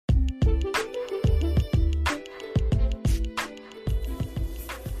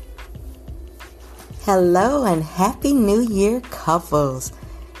Hello and Happy New Year, couples.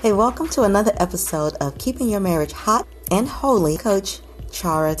 Hey, welcome to another episode of Keeping Your Marriage Hot and Holy, Coach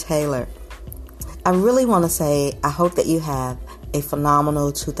Chara Taylor. I really want to say I hope that you have a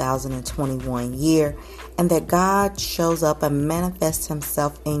phenomenal 2021 year and that God shows up and manifests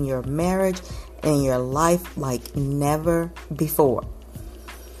himself in your marriage and in your life like never before.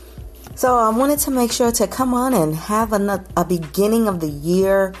 So I wanted to make sure to come on and have a beginning of the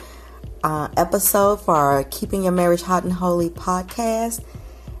year episode for our Keeping Your Marriage Hot and Holy podcast.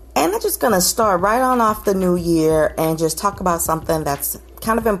 And I'm just going to start right on off the new year and just talk about something that's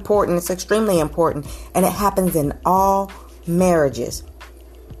kind of important. It's extremely important, and it happens in all marriages.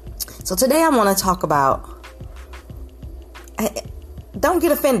 So today I want to talk about don't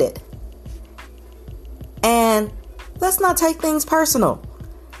get offended. And let's not take things personal.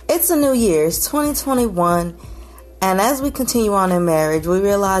 It's a new year. It's 2021. And as we continue on in marriage, we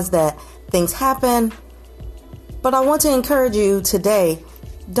realize that things happen. But I want to encourage you today,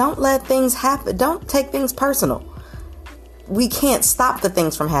 don't let things happen. Don't take things personal. We can't stop the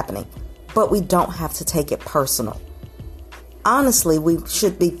things from happening, but we don't have to take it personal. Honestly, we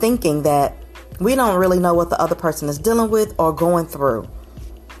should be thinking that we don't really know what the other person is dealing with or going through.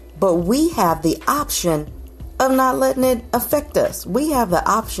 But we have the option of not letting it affect us. We have the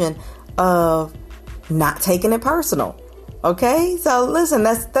option of not taking it personal. Okay? So listen,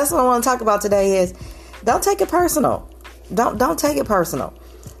 that's what I want to talk about today is don't take it personal. Don't take it personal.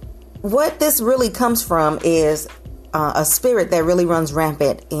 What this really comes from is a spirit that really runs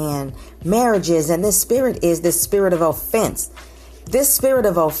rampant in marriages. And this spirit is this spirit of offense. This spirit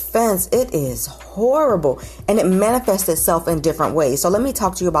of offense, it is horrible, and it manifests itself in different ways. So let me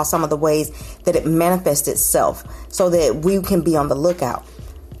talk to you about some of the ways that it manifests itself so that we can be on the lookout.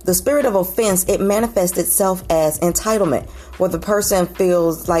 The spirit of offense, it manifests itself as entitlement, where the person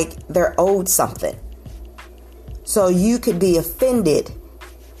feels like they're owed something. So you could be offended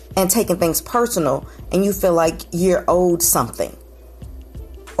and taking things personal, and you feel like you're owed something.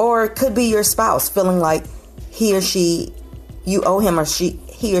 Or it could be your spouse feeling like he or she, you owe him or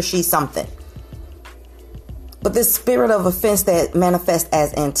he or she something. But this spirit of offense that manifests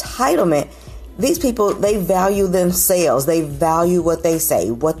as entitlement, these people, they value themselves. They value what they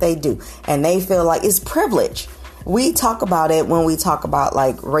say, what they do, and they feel like it's privilege. We talk about it when we talk about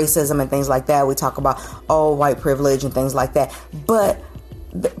like racism and things like that. We talk about, white privilege and things like that. But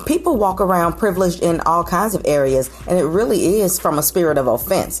people walk around privileged in all kinds of areas, and it really is from a spirit of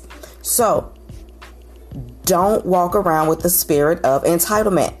offense. So don't walk around with the spirit of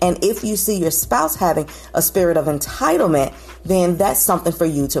entitlement. And if you see your spouse having a spirit of entitlement, then that's something for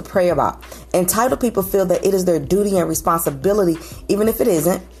you to pray about. Entitled people feel that it is their duty and responsibility, even if it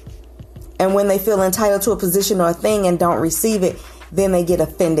isn't. And when they feel entitled to a position or a thing and don't receive it, then they get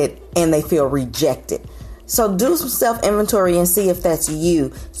offended and they feel rejected. So do some self-inventory and see if that's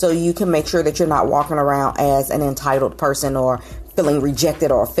you, so you can make sure that you're not walking around as an entitled person or feeling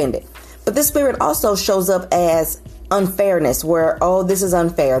rejected or offended. But this spirit also shows up as unfairness, where, this is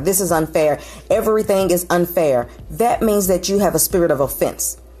unfair. This is unfair. Everything is unfair. That means that you have a spirit of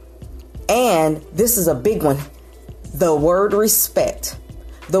offense. And this is a big one. The word respect.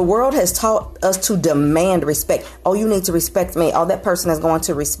 The world has taught us to demand respect. You need to respect me. That person is going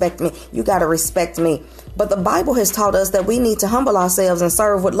to respect me. You got to respect me. But the Bible has taught us that we need to humble ourselves and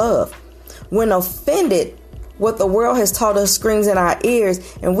serve with love. When offended, what the world has taught us screams in our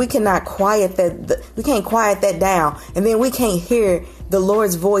ears, and we cannot quiet that. We can't quiet that down. And then we can't hear the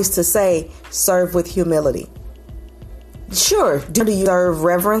Lord's voice to say, serve with humility. Sure, do you serve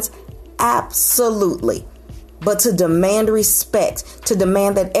reverence? Absolutely. But to demand respect, to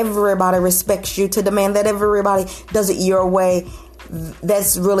demand that everybody respects you, to demand that everybody does it your way,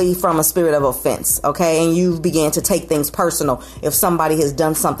 that's really from a spirit of offense, okay? And you begin to take things personal. If somebody has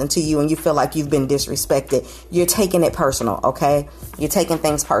done something to you and you feel like you've been disrespected, you're taking it personal, okay? You're taking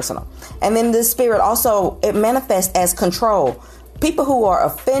things personal. And then this spirit also, it manifests as control. People who are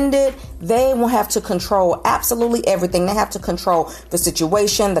offended, they will have to control absolutely everything. They have to control the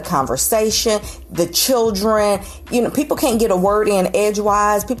situation, the conversation, the children. People can't get a word in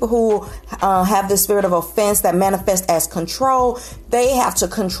edgewise. People who have this spirit of offense that manifests as control, they have to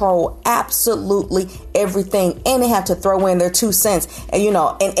control absolutely everything. And they have to throw in their 2 cents.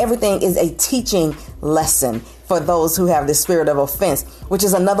 And everything is a teaching lesson for those who have the spirit of offense, which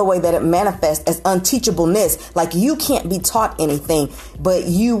is another way that it manifests as unteachableness. Like you can't be taught anything, but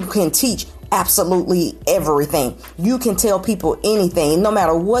you can teach absolutely everything. You can tell people anything, no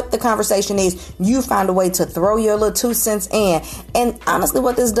matter what the conversation is. You find a way to throw your little 2 cents in. And honestly,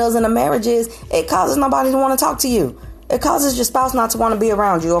 what this does in a marriage is it causes nobody to want to talk to you. It causes your spouse not to want to be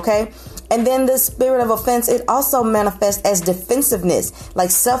around you. Okay. And then this spirit of offense, it also manifests as defensiveness,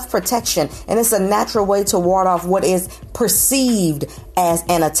 like self-protection. And it's a natural way to ward off what is perceived as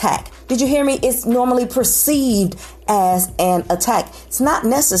an attack. Did you hear me? It's normally perceived as an attack. It's not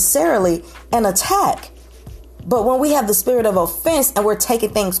necessarily an attack. But when we have the spirit of offense and we're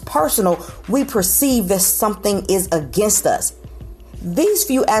taking things personal, we perceive that something is against us. These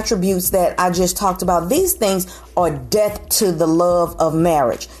few attributes that I just talked about, these things are death to the love of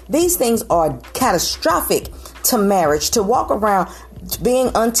marriage. These things are catastrophic to marriage. To walk around being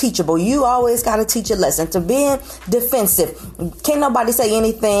unteachable, you always got to teach a lesson. To being defensive, can't nobody say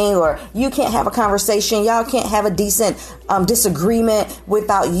anything, or you can't have a conversation. Y'all can't have a decent disagreement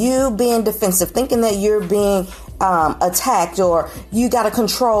without you being defensive, thinking that you're being attacked, or you got to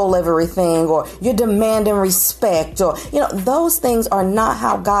control everything, or you're demanding respect, or, those things are not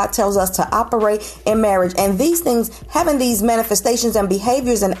how God tells us to operate in marriage. And these things, having these manifestations and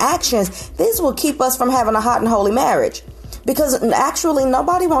behaviors and actions, this will keep us from having a hot and holy marriage. Because actually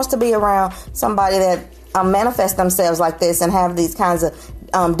nobody wants to be around somebody that manifests themselves like this and have these kinds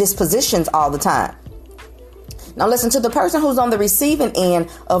of dispositions all the time. Now listen, to the person who's on the receiving end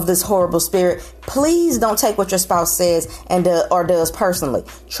of this horrible spirit, please don't take what your spouse says and or does personally.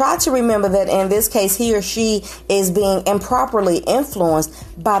 Try to remember that in this case, he or she is being improperly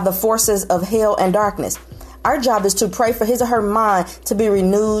influenced by the forces of hell and darkness. Our job is to pray for his or her mind to be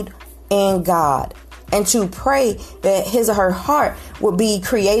renewed in God, and to pray that his or her heart will be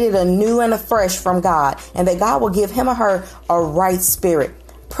created anew and afresh from God, and that God will give him or her a right spirit.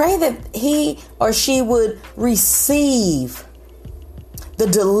 Pray that he or she would receive the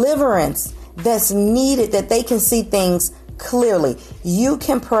deliverance that's needed, that they can see things clearly. You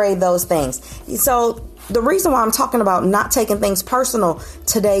can pray those things. So the reason why I'm talking about not taking things personal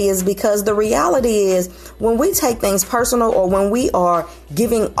today is because the reality is, when we take things personal, or when we are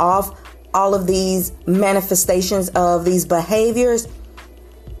giving off all of these manifestations of these behaviors,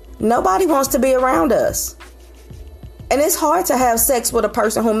 nobody wants to be around us. And it's hard to have sex with a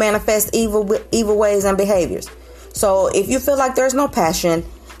person who manifests evil ways and behaviors. So if you feel like there's no passion,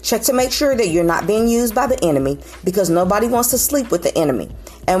 check to make sure that you're not being used by the enemy, because nobody wants to sleep with the enemy.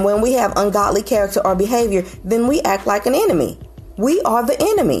 And when we have ungodly character or behavior, then we act like an enemy. We are the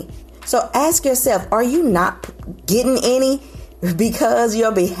enemy. So ask yourself, are you not getting any because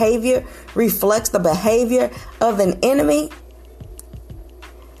your behavior reflects the behavior of an enemy?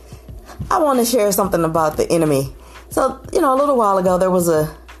 I want to share something about the enemy. So, a little while ago, there was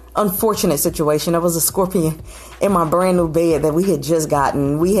a unfortunate situation. There was a scorpion in my brand new bed that we had just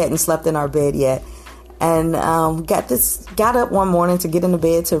gotten. We hadn't slept in our bed yet. And got up one morning to get in the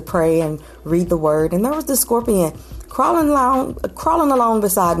bed to pray and read the word. And there was this scorpion crawling along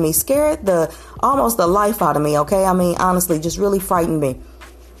beside me, scared almost the life out of me. Okay. I mean, honestly, just really frightened me.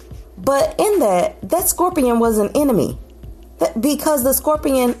 But in that scorpion was an enemy, because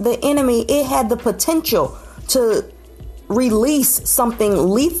the enemy, it had the potential to release something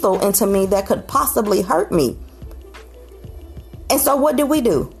lethal into me that could possibly hurt me. And so what did we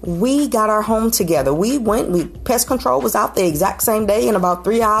do? We got our home together. Pest control was out the exact same day in about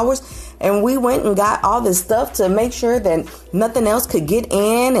 3 hours. And we went and got all this stuff to make sure that nothing else could get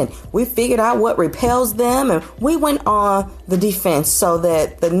in. And we figured out what repels them. And we went on the defense so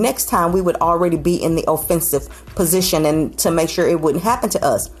that the next time we would already be in the offensive position, and to make sure it wouldn't happen to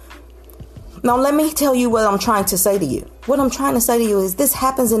us. Now, let me tell you what I'm trying to say to you. What I'm trying to say to you is, this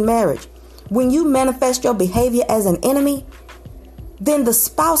happens in marriage. When you manifest your behavior as an enemy, then the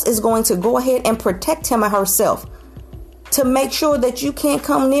spouse is going to go ahead and protect him or herself to make sure that you can't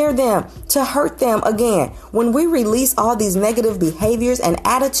come near them, to hurt them again. When we release all these negative behaviors and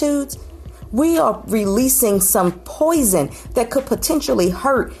attitudes, we are releasing some poison that could potentially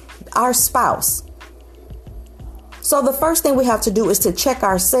hurt our spouse. So the first thing we have to do is to check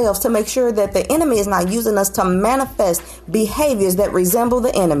ourselves to make sure that the enemy is not using us to manifest behaviors that resemble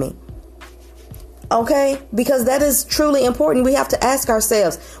the enemy. Okay? Because that is truly important. We have to ask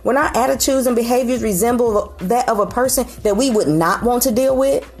ourselves, when our attitudes and behaviors resemble that of a person that we would not want to deal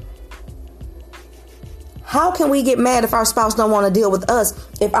with, how can we get mad if our spouse don't want to deal with us,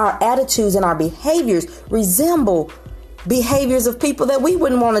 if our attitudes and our behaviors resemble behaviors of people that we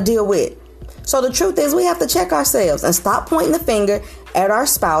wouldn't want to deal with? So the truth is, we have to check ourselves and stop pointing the finger at our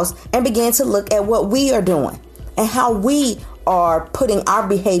spouse and begin to look at what we are doing and how we are putting our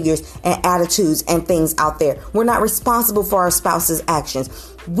behaviors and attitudes and things out there. We're not responsible for our spouse's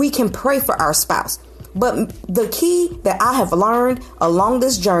actions. We can pray for our spouse. But the key that I have learned along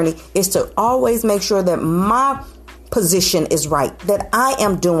this journey is to always make sure that my position is right, that I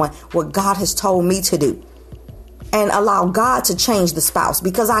am doing what God has told me to do. and allow God to change the spouse,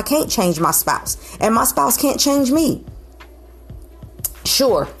 because I can't change my spouse and my spouse can't change me.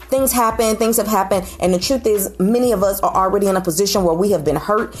 Sure, things happen, things have happened. And the truth is, many of us are already in a position where we have been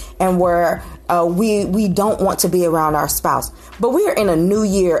hurt and where we don't want to be around our spouse. But we are in a new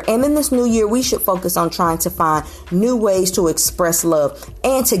year. And in this new year, we should focus on trying to find new ways to express love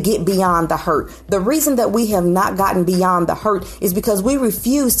and to get beyond the hurt. The reason that we have not gotten beyond the hurt is because we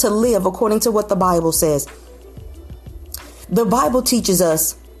refuse to live according to what the Bible says. The Bible teaches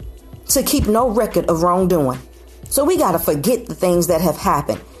us to keep no record of wrongdoing. So we got to forget the things that have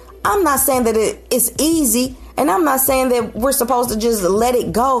happened. I'm not saying that it's easy, and I'm not saying that we're supposed to just let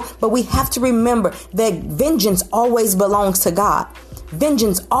it go, but we have to remember that vengeance always belongs to God.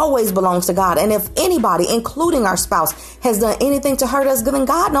 Vengeance always belongs to God. And if anybody, including our spouse, has done anything to hurt us, then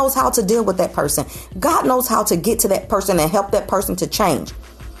God knows how to deal with that person. God knows how to get to that person and help that person to change.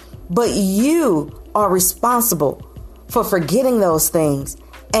 But you are responsible for forgetting those things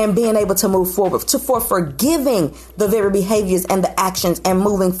and being able to move forward, for forgiving the very behaviors and the actions and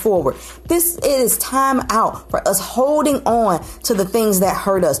moving forward. It is time out for us holding on to the things that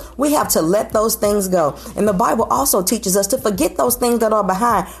hurt us. We have to let those things go. And the Bible also teaches us to forget those things that are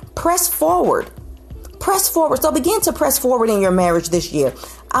behind. Press forward. Press forward. So begin to press forward in your marriage this year.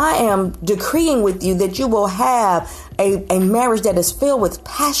 I am decreeing with you that you will have a marriage that is filled with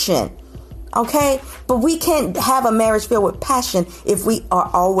passion. Okay, but we can't have a marriage filled with passion if we are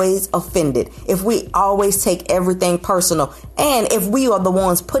always offended, if we always take everything personal, and if we are the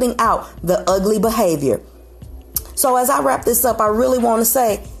ones putting out the ugly behavior. So as I wrap this up, I really want to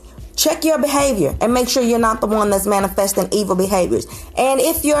say, check your behavior and make sure you're not the one that's manifesting evil behaviors. And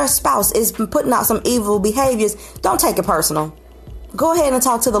if your spouse is putting out some evil behaviors, don't take it personal. Go ahead and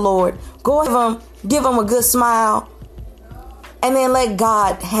talk to the Lord. Go give him a good smile. And then let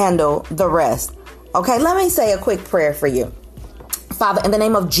God handle the rest. Okay, let me say a quick prayer for you. Father, in the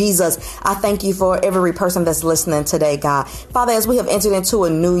name of Jesus, I thank you for every person that's listening today, God. Father, as we have entered into a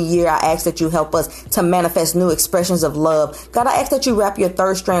new year, I ask that you help us to manifest new expressions of love. God, I ask that you wrap your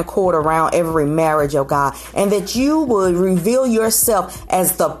third strand cord around every marriage, oh God, and that you would reveal yourself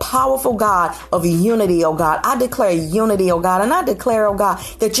as the powerful God of unity, oh God. I declare unity, oh God, and I declare, oh God,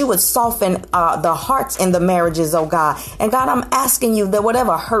 that you would soften the hearts in the marriages, oh God. And God, I'm asking you that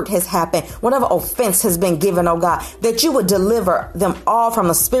whatever hurt has happened, whatever offense has been given, oh God, that you would deliver them all from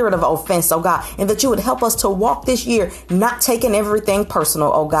the spirit of offense, oh God, and that you would help us to walk this year not taking everything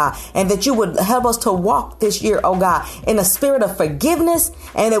personal, oh God, and that you would help us to walk this year, oh God, in the spirit of forgiveness,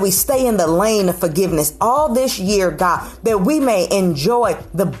 and that we stay in the lane of forgiveness all this year, God, that we may enjoy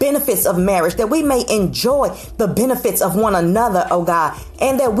the benefits of marriage, that we may enjoy the benefits of one another, oh God,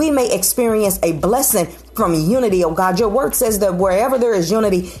 and that we may experience a blessing from unity, oh God. Your word says that wherever there is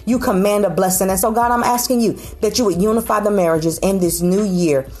unity, you command a blessing. And so, God, I'm asking you that you would unify the marriages in this new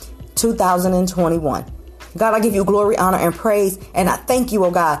year, 2021. God, I give you glory, honor, and praise. And I thank you,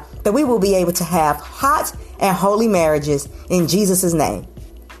 oh God, that we will be able to have hot and holy marriages in Jesus' name.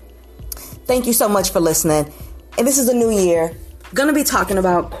 Thank you so much for listening. And this is a new year. Going to be talking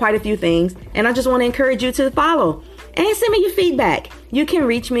about quite a few things. And I just want to encourage you to follow and send me your feedback. You can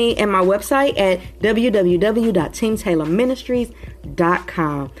reach me at my website at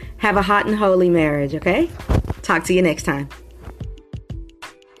www.teamtaylorministries.com. Have a hot and holy marriage, okay? Talk to you next time.